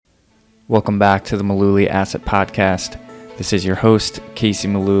Welcome back to the Mullooly Asset Podcast. This is your host, Casey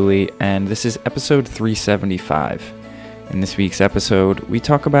Mullooly, and this is episode 375. In this week's episode, we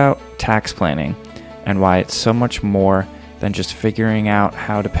talk about tax planning and why it's so much more than just figuring out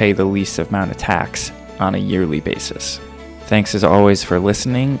how to pay the least amount of tax on a yearly basis. Thanks as always for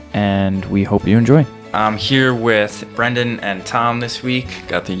listening, and we hope you enjoy. I'm here with Brendan and Tom this week.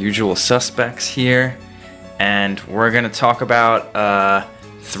 Got the usual suspects here, and we're going to talk about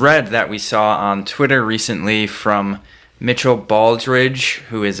thread that we saw on Twitter recently from Mitchell Baldridge,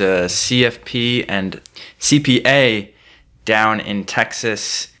 who is a CFP and CPA down in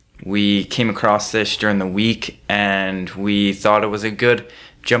Texas. We came across this during the week and we thought it was a good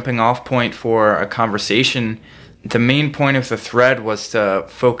jumping off point for a conversation. The main point of the thread was to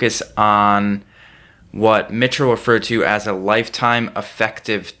focus on what Mitchell referred to as a lifetime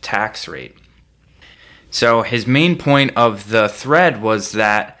effective tax rate. So his main point of the thread was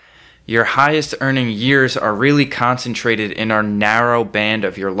that your highest earning years are really concentrated in our narrow band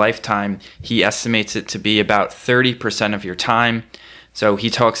of your lifetime. He estimates it to be about 30% of your time. So he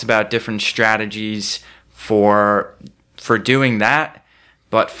talks about different strategies for doing that.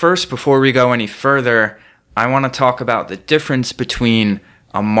 But first, before we go any further, I want to talk about the difference between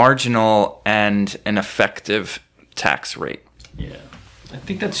a marginal and an effective tax rate. Yeah. I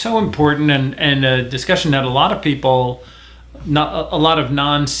think that's so important and a discussion that a lot of people, a lot of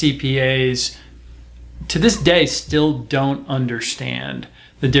non-CPAs to this day still don't understand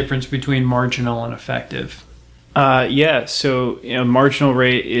the difference between marginal and effective. So marginal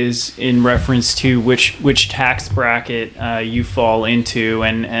rate is in reference to which tax bracket you fall into,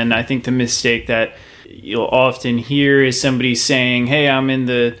 and I think the mistake that you'll often hear is somebody saying, hey, I'm in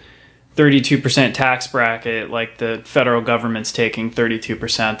the 32% tax bracket, like the federal government's taking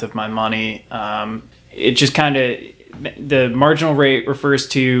 32% of my money. It just kind of, the marginal rate refers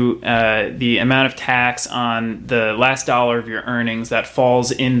to the amount of tax on the last dollar of your earnings that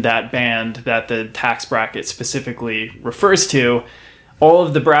falls in that band that the tax bracket specifically refers to. All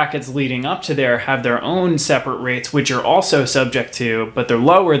of the brackets leading up to there have their own separate rates, which are also subject to, but they're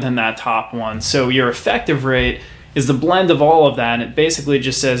lower than that top one. So your effective rate is the blend of all of that, and it basically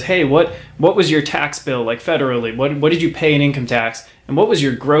just says, hey, what was your tax bill, like federally? What did you pay in income tax? And what was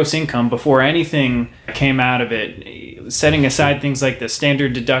your gross income before anything came out of it? Setting aside things like the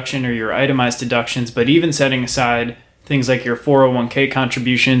standard deduction or your itemized deductions, but even setting aside things like your 401k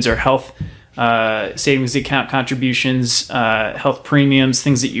contributions or health savings account contributions, health premiums,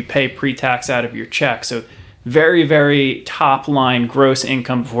 things that you pay pre-tax out of your check. So very, very top line gross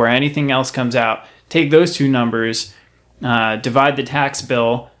income before anything else comes out. Take those two numbers, divide the tax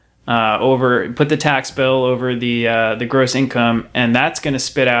bill put the tax bill over the gross income, and that's going to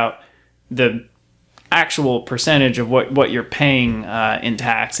spit out the actual percentage of what you're paying in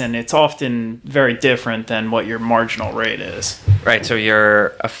tax, and it's often very different than what your marginal rate is. Right, so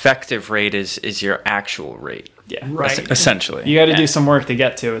your effective rate is your actual rate. Yeah, right. Essentially. You got to do some work to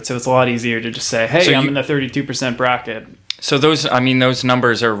get to it, so it's a lot easier to just say, hey, I'm in the 32% bracket. So those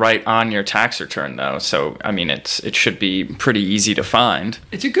numbers are right on your tax return, though. So, it should be pretty easy to find.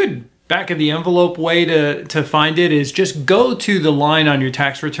 It's a good back of the envelope way to find it is just go to the line on your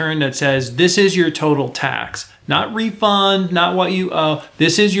tax return that says this is your total tax. Not refund, not what you owe.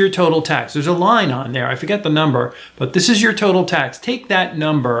 This is your total tax. There's a line on there. I forget the number, but this is your total tax. Take that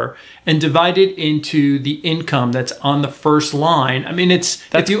number and divide it into the income that's on the first line.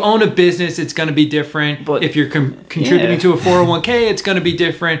 If you own a business, it's going to be different. But if you're contributing to a 401k, it's going to be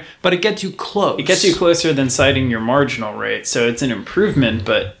different. But it gets you close. It gets you closer than citing your marginal rate. So it's an improvement.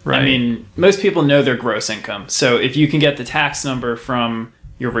 But right. Most people know their gross income. So if you can get the tax number from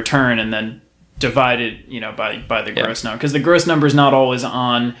your return and then divided, by the gross number, because the gross number is not always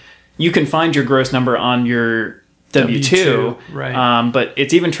on. You can find your gross number on your W-2, right? But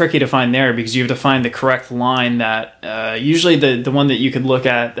it's even tricky to find there because you have to find the correct line. That usually the one that you could look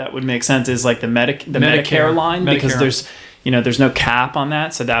at that would make sense is like the Medicare line, because there's no cap on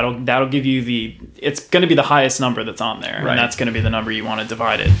that, so that'll give you it's going to be the highest number that's on there, right. And that's going to be the number you want to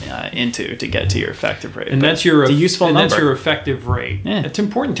divide it into to get to your effective rate. And that's your useful number. That's your effective rate. Yeah. It's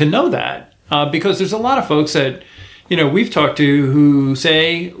important to know that. Because there's a lot of folks that, we've talked to who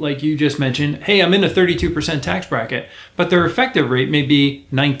say, like you just mentioned, hey, I'm in a 32% tax bracket, but their effective rate may be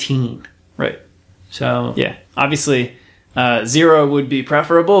 19. Right. So yeah, obviously 0 would be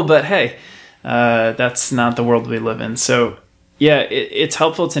preferable, but hey, that's not the world we live in. So yeah, it's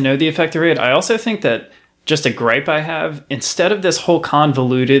helpful to know the effective rate. I also think that just a gripe I have, instead of this whole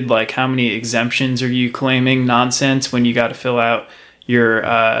convoluted, like how many exemptions are you claiming nonsense when you got to fill out your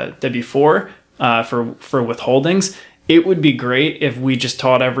W-4 for withholdings, it would be great if we just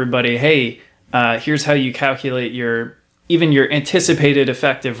taught everybody, hey, here's how you calculate your anticipated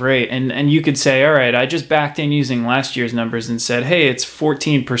effective rate. And you could say, all right, I just backed in using last year's numbers and said, hey, it's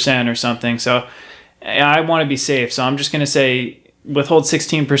 14% or something. So I want to be safe. So I'm just going to say withhold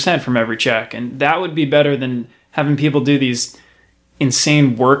 16% from every check. And that would be better than having people do these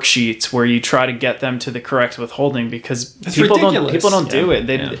insane worksheets where you try to get them to the correct withholding, because people don't do it.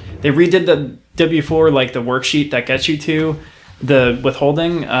 They redid the W-4, like the worksheet that gets you to the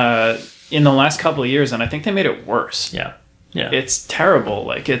withholding in the last couple of years, and I think they made it worse. Yeah. It's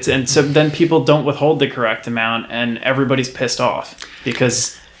terrible. And so then people don't withhold the correct amount, and everybody's pissed off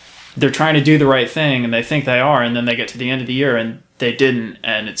because they're trying to do the right thing and they think they are, and then they get to the end of the year and they didn't,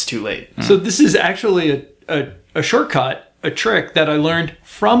 and it's too late. So this is actually a shortcut, a trick that I learned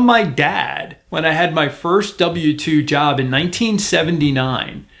from my dad when I had my first W-2 job in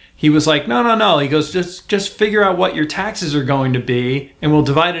 1979. He was like, no. He goes, just figure out what your taxes are going to be, and we'll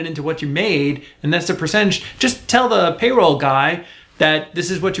divide it into what you made, and that's the percentage. Just tell the payroll guy that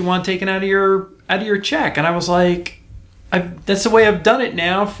this is what you want taken out of your check. And I was like, that's the way I've done it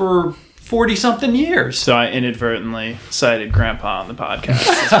now for 40-something years. So I inadvertently cited Grandpa on the podcast,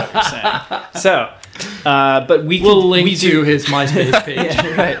 is what you're saying. So, but we'll link to his MySpace page.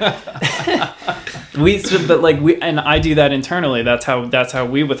 Yeah, right. And I do that internally. That's how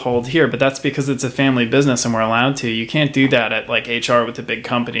we withhold here. But that's because it's a family business and we're allowed to. You can't do that at like HR with a big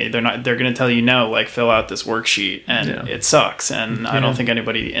company. They're going to tell you no, like fill out this worksheet, and it sucks. And I don't think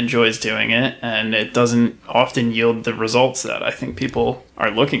anybody enjoys doing it, and it doesn't often yield the results that I think people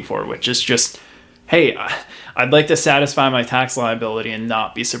are looking for, which is just, hey, I'd like to satisfy my tax liability and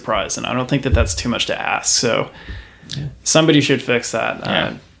not be surprised. And I don't think that that's too much to ask. So somebody should fix that.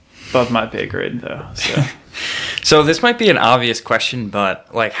 Yeah. Above my pay grade, though. So this might be an obvious question,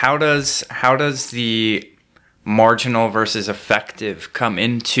 but like, how does the marginal versus effective come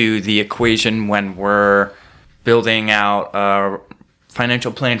into the equation when we're building out a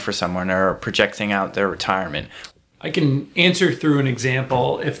financial plan for someone or projecting out their retirement? I can answer through an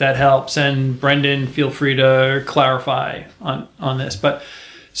example if that helps, and Brendan, feel free to clarify on this. But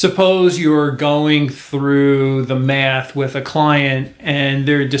suppose you're going through the math with a client and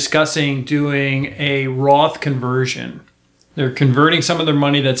they're discussing doing a Roth conversion. They're converting some of their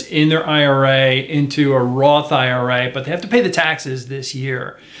money that's in their IRA into a Roth IRA, but they have to pay the taxes this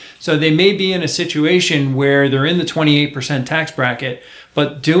year. So they may be in a situation where they're in the 28% tax bracket,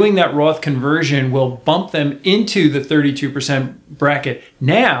 but doing that Roth conversion will bump them into the 32% bracket.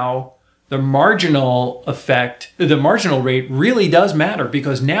 Now, the marginal rate really does matter,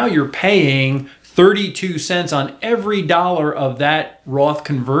 because now you're paying 32 cents on every dollar of that Roth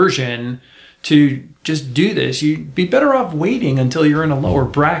conversion to just do this. You'd be better off waiting until you're in a lower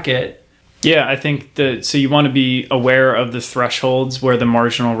bracket. Yeah, I think so you want to be aware of the thresholds where the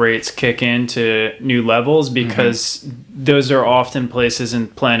marginal rates kick into new levels, because those are often places in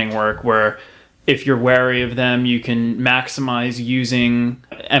planning work where if you're wary of them, you can maximize using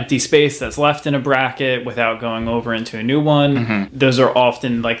empty space that's left in a bracket without going over into a new one. Those are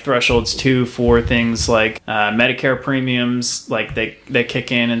often like thresholds too for things like Medicare premiums, like they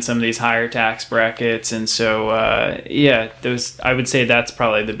kick in some of these higher tax brackets. And so, those, I would say that's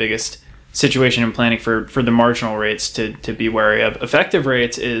probably the biggest situation in planning for the marginal rates to be wary of. Effective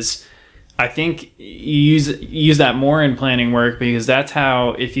rates is, I think, you use that more in planning work, because that's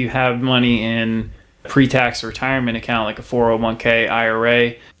how, if you have money in pre-tax retirement account like a 401k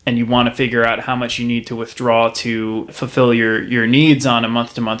IRA, and you want to figure out how much you need to withdraw to fulfill your needs on a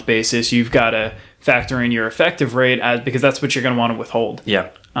month-to-month basis, you've got to factor in your effective rate, because that's what you're going to want to withhold. Yeah.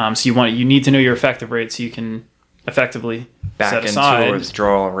 So you need to know your effective rate so you can effectively back set into aside a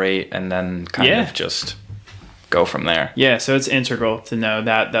withdrawal rate and then kind of just go from there. Yeah, so it's integral to know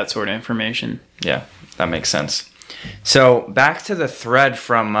that sort of information. Yeah, that makes sense. So back to the thread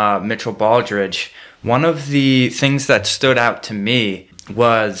from Mitchell Baldridge, one of the things that stood out to me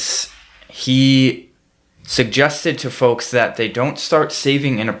was he suggested to folks that they don't start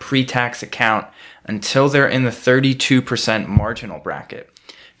saving in a pre-tax account until they're in the 32% marginal bracket.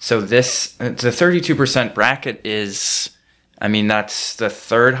 So the 32% bracket is, that's the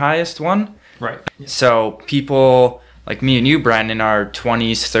third highest one. Right. So people like me and you, Brandon, in our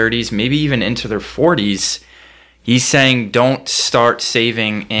 20s, 30s, maybe even into their 40s, he's saying don't start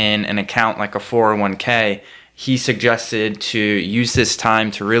saving in an account like a 401k. He suggested to use this time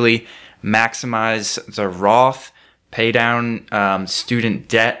to really maximize the Roth, pay down student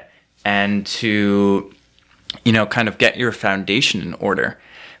debt, and to, kind of get your foundation in order.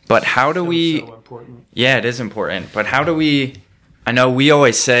 But how do we... So important. Yeah, it is important. But how do we I know we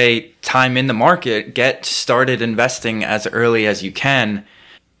always say time in the market, get started investing as early as you can.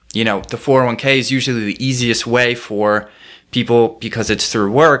 The 401k is usually the easiest way for people because it's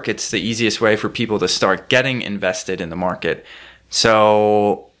through work. It's the easiest way for people to start getting invested in the market.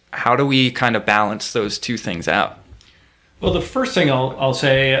 So how do we kind of balance those two things out? Well, the first thing I'll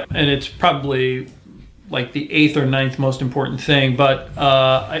say, and it's probably like the 8th or 9th most important thing, but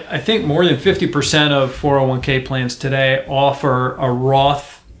I think more than 50% of 401k plans today offer a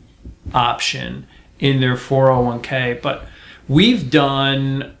Roth option in their 401k. But we've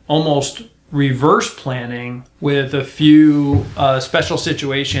done almost reverse planning with a few special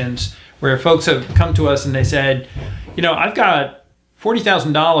situations where folks have come to us and they said, I've got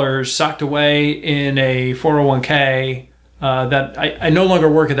 $40,000 socked away in a 401k that I no longer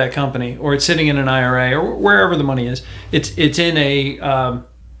work at that company, or it's sitting in an IRA, or wherever the money is. It's in a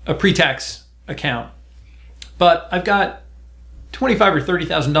pre-tax account, but I've got $25,000 or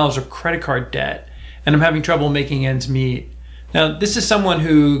 $30,000 of credit card debt, and I'm having trouble making ends meet. Now, this is someone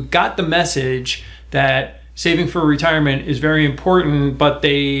who got the message that saving for retirement is very important, but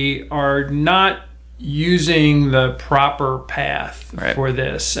they are not using the proper path for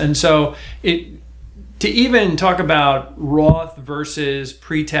this, and so to even talk about Roth versus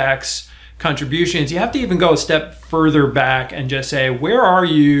pre-tax contributions, you have to even go a step further back and just say, where are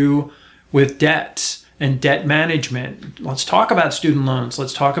you with debts and debt management? Let's talk about student loans.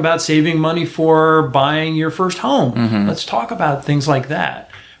 Let's talk about saving money for buying your first home. Mm-hmm. Let's talk about things like that,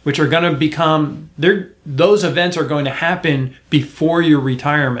 which are going to become, those events are going to happen before your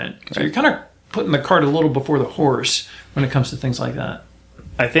retirement. Right. So you're kind of putting the cart a little before the horse when it comes to things like that.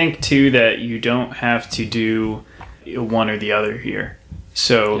 I think, too, that you don't have to do one or the other here.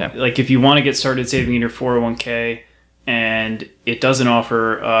 So, like, if you want to get started saving in your 401k and it doesn't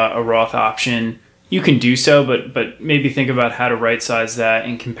offer a Roth option, you can do so, but maybe think about how to right-size that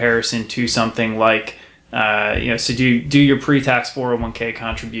in comparison to something like, so do your pre-tax 401k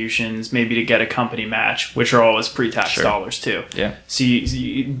contributions, maybe to get a company match, which are always pre-tax dollars, too. Yeah. So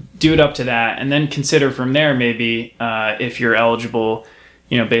you do it up to that, and then consider from there maybe if you're eligible,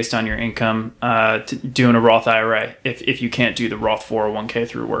 based on your income, doing a Roth IRA if you can't do the Roth 401k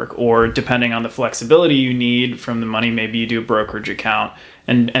through work, or depending on the flexibility you need from the money, maybe you do a brokerage account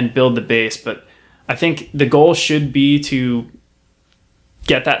and build the base. But I think the goal should be to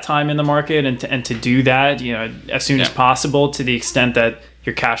get that time in the market and to do that, as soon as possible, to the extent that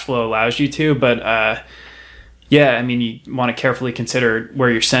your cash flow allows you to. But you want to carefully consider where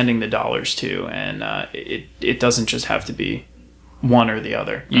you're sending the dollars to, and it doesn't just have to be one or the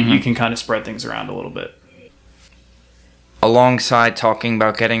other. You can kind of spread things around a little bit. Alongside talking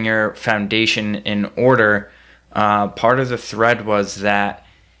about getting your foundation in order, part of the thread was that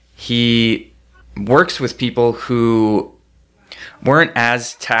he works with people who weren't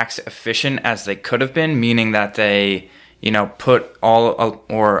as tax efficient as they could have been, meaning that they, put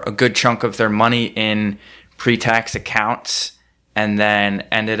a good chunk of their money in pre-tax accounts and then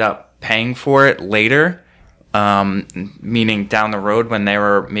ended up paying for it later. Meaning down the road when they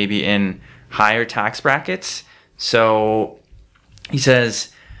were maybe in higher tax brackets. So he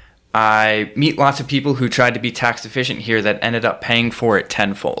says, I meet lots of people who tried to be tax efficient here that ended up paying for it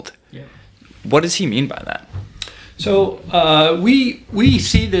tenfold. Yeah. What does he mean by that? So we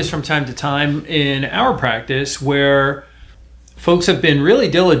see this from time to time in our practice where folks have been really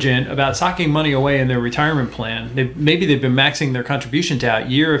diligent about socking money away in their retirement plan. Maybe they've been maxing their contributions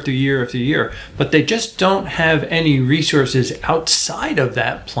out year after year after year, but they just don't have any resources outside of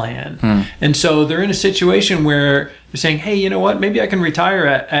that plan. And so they're in a situation where they're saying, hey, you know what, maybe I can retire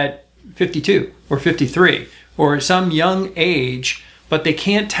at 52 or 53 or some young age, but they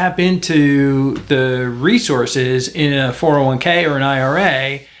can't tap into the resources in a 401k or an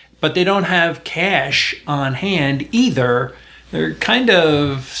IRA, but they don't have cash on hand either. They're kind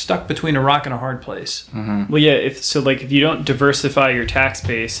of stuck between a rock and a hard place. Mm-hmm. Well, yeah. If you don't diversify your tax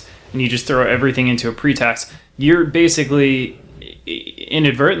base and you just throw everything into a pre-tax, you're basically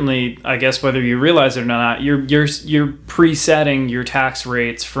inadvertently, I guess, whether you realize it or not, you're presetting your tax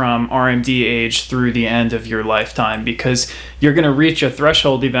rates from RMD age through the end of your lifetime, because you're going to reach a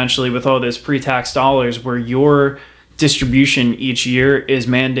threshold eventually with all those pre-tax dollars where your distribution each year is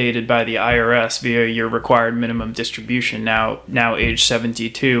mandated by the IRS via your required minimum distribution, now age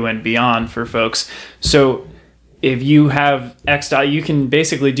 72 and beyond for folks. So if you have X, you can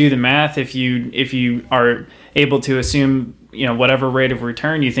basically do the math. If you are able to assume whatever rate of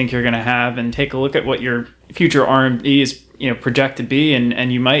return you think you're going to have, and take a look at what your future RMD is projected to be,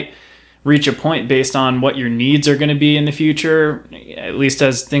 and you might reach a point based on what your needs are going to be in the future, at least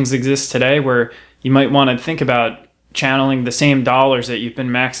as things exist today, where you might want to think about channeling the same dollars that you've been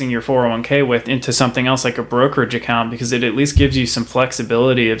maxing your 401k with into something else like a brokerage account, because it at least gives you some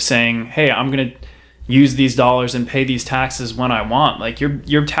flexibility of saying, hey, I'm going to use these dollars and pay these taxes when I want. Like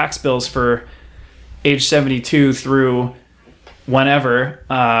your tax bills for age 72 through whenever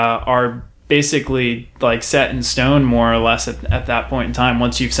are basically like set in stone more or less at that point in time,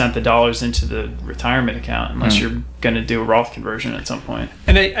 once you've sent the dollars into the retirement account, unless you're going to do a Roth conversion at some point.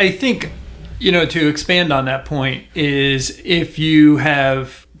 And I think, to expand on that point is, if you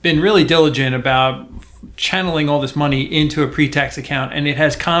have been really diligent about channeling all this money into a pre-tax account and it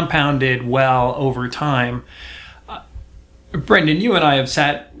has compounded well over time. Brendan, you and I have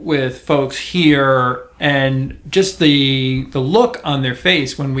sat with folks here, and just the look on their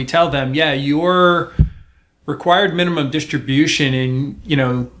face when we tell them, yeah, your required minimum distribution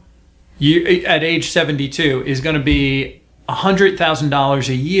in, you at age 72 is going to be $100,000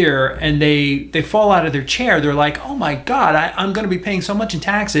 a year, and they fall out of their chair. They're like, oh my God, I'm going to be paying so much in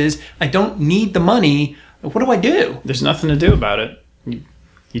taxes. I don't need the money. What do I do? There's nothing to do about it.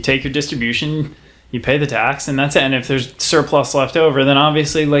 You take your distribution, you pay the tax, and that's it. And if there's surplus left over, then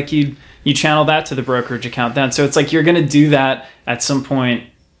obviously you channel that to the brokerage account then. So it's like you're going to do that at some point,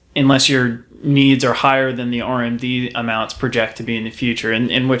 unless your needs are higher than the RMD amounts project to be in the future,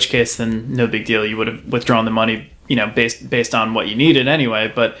 in which case then no big deal. You would have withdrawn the money, based on what you needed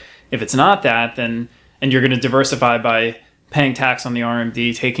anyway. But if it's not that, then, and you're going to diversify by paying tax on the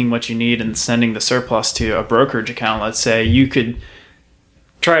RMD, taking what you need and sending the surplus to a brokerage account, let's say, you could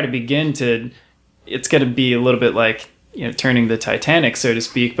try to begin to, it's going to be a little bit like, turning the Titanic, so to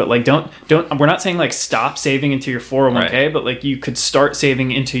speak, but like don't we're not saying like stop saving into your 401k, right, but like you could start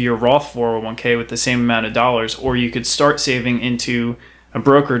saving into your Roth 401k with the same amount of dollars, or you could start saving into a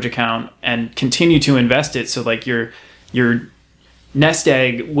brokerage account and continue to invest it, so like your nest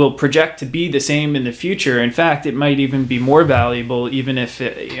egg will project to be the same in the future. In fact, it might even be more valuable, even if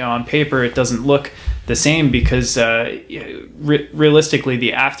on paper it doesn't look the same, because realistically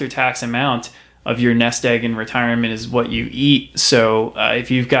the after-tax amount of your nest egg in retirement is what you eat. So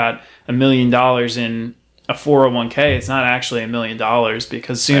if you've got $1 million in a 401k, it's not actually $1 million,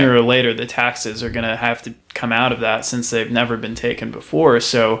 because sooner or later the taxes are going to have to come out of that, since they've never been taken before.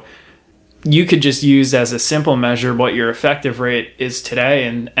 So you could just use as a simple measure what your effective rate is today,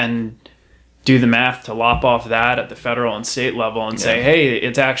 and do the math to lop off that at the federal and state level and say, hey,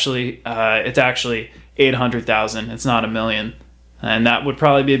 it's actually $800,000. It's not $1 million. And that would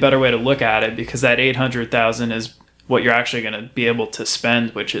probably be a better way to look at it, because that $800,000 is what you're actually going to be able to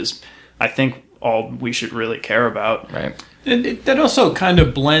spend, which is, I think, all we should really care about. Right. That also kind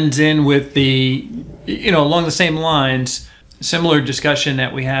of blends in with the, along the same lines, similar discussion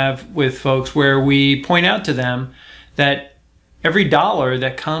that we have with folks, where we point out to them that every dollar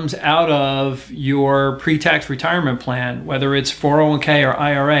that comes out of your pre-tax retirement plan, whether it's 401k or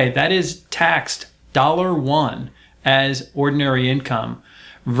IRA, that is taxed $1 as ordinary income,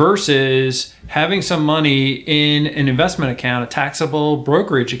 versus having some money in an investment account, a taxable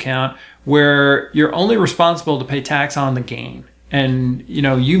brokerage account, where you're only responsible to pay tax on the gain. And,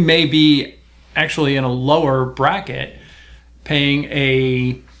 you may be actually in a lower bracket paying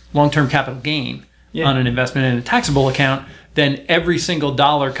a long-term capital gain on an investment in a taxable account than every single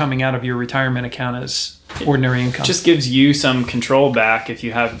dollar coming out of your retirement account as ordinary income. It just gives you some control back if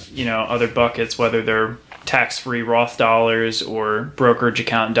you have, other buckets, whether they're tax-free Roth dollars or brokerage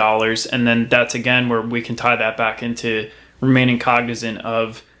account dollars. And then that's, again, where we can tie that back into remaining cognizant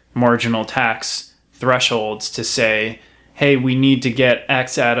of marginal tax thresholds to say, hey, we need to get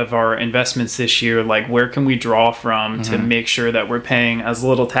X out of our investments this year. Like, where can we draw from to make sure that we're paying as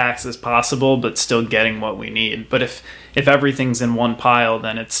little tax as possible, but still getting what we need? But if everything's in one pile,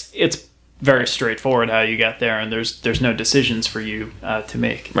 then it's very straightforward how you get there, and there's no decisions for you to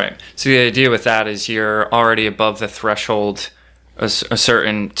make. Right. So the idea with that is you're already above the threshold, a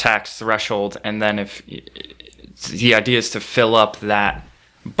certain tax threshold, and then if the idea is to fill up that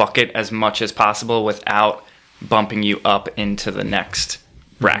bucket as much as possible without bumping you up into the next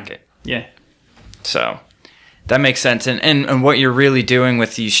bracket. Yeah. So that makes sense. And what you're really doing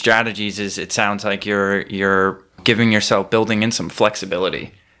with these strategies is, it sounds like you're giving yourself, building in some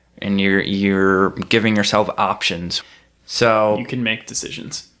flexibility, and you're giving yourself options. So you can make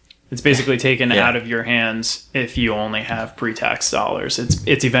decisions. It's basically taken out of your hands if you only have pre-tax dollars.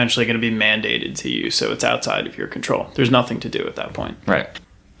 It's eventually going to be mandated to you, so it's outside of your control. There's nothing to do at that point. Right.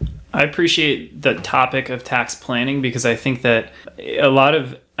 I appreciate the topic of tax planning, because I think that a lot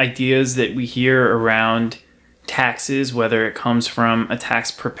of ideas that we hear around taxes, whether it comes from a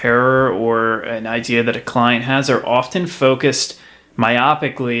tax preparer or an idea that a client has, are often focused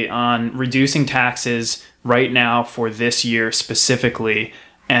myopically on reducing taxes right now for this year specifically.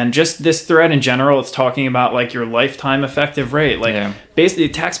 And just this thread in general, it's talking about like your lifetime effective rate. Like basically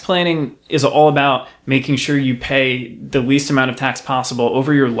tax planning is all about making sure you pay the least amount of tax possible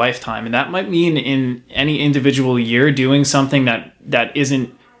over your lifetime. And that might mean in any individual year doing something that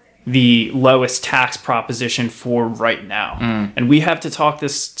isn't the lowest tax proposition for right now. And we have to talk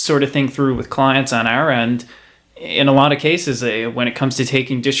this sort of thing through with clients on our end. In a lot of cases, when it comes to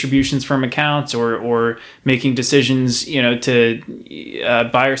taking distributions from accounts or making decisions, to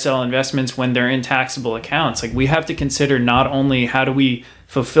buy or sell investments when they're in taxable accounts, like we have to consider not only how do we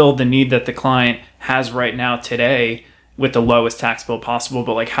fulfill the need that the client has right now today with the lowest tax bill possible,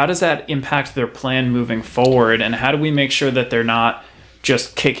 but like how does that impact their plan moving forward, and how do we make sure that they're not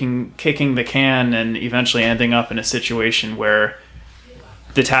just kicking the can and eventually ending up in a situation where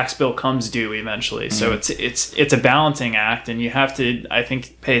the tax bill comes due eventually. So it's a balancing act, and you have to, I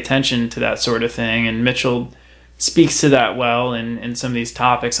think, pay attention to that sort of thing. And Mitchell speaks to that well in some of these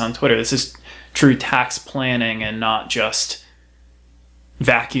topics on Twitter. This is true tax planning and not just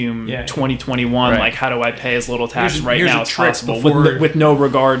vacuum 2021. Like, how do I pay as little tax right now as possible with no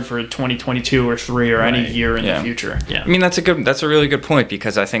regard for 2022 or 3 or any year in the future. I mean, that's a really good point,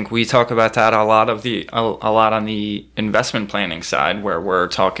 because I think we talk about that a lot on the investment planning side, where we're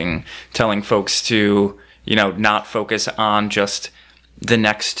telling folks to, not focus on just the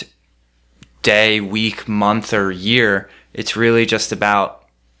next day, week, month, or year. It's really just about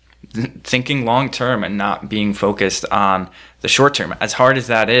thinking long term and not being focused on the short term. As hard as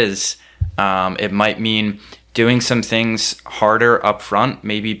that is, it might mean doing some things harder up front,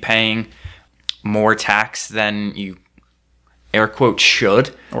 maybe paying more tax than you air quote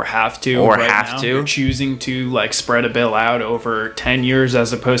should or have to You're choosing to like spread a bill out over 10 years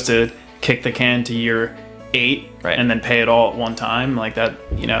as opposed to kick the can to year 8 and then pay it all at one time. Like that,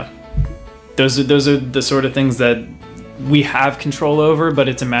 those are the sort of things that we have control over, but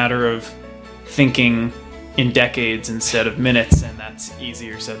it's a matter of thinking in decades instead of minutes, and that's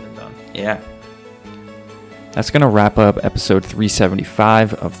easier said than done. Yeah. That's going to wrap up episode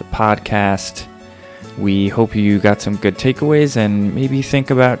 375 of the podcast. We hope you got some good takeaways and maybe think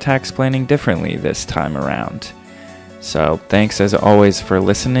about tax planning differently this time around. So thanks as always for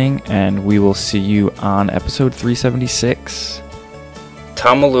listening, and we will see you on episode 376.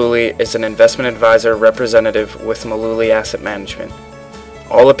 Tom Mullooly is an investment advisor representative with Mullooly Asset Management.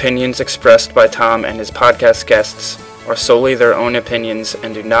 All opinions expressed by Tom and his podcast guests are solely their own opinions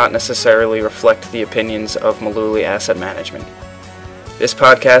and do not necessarily reflect the opinions of Mullooly Asset Management. This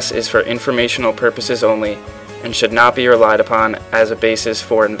podcast is for informational purposes only and should not be relied upon as a basis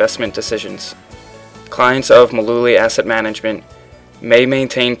for investment decisions. Clients of Mullooly Asset Management may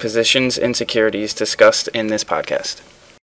maintain positions in securities discussed in this podcast.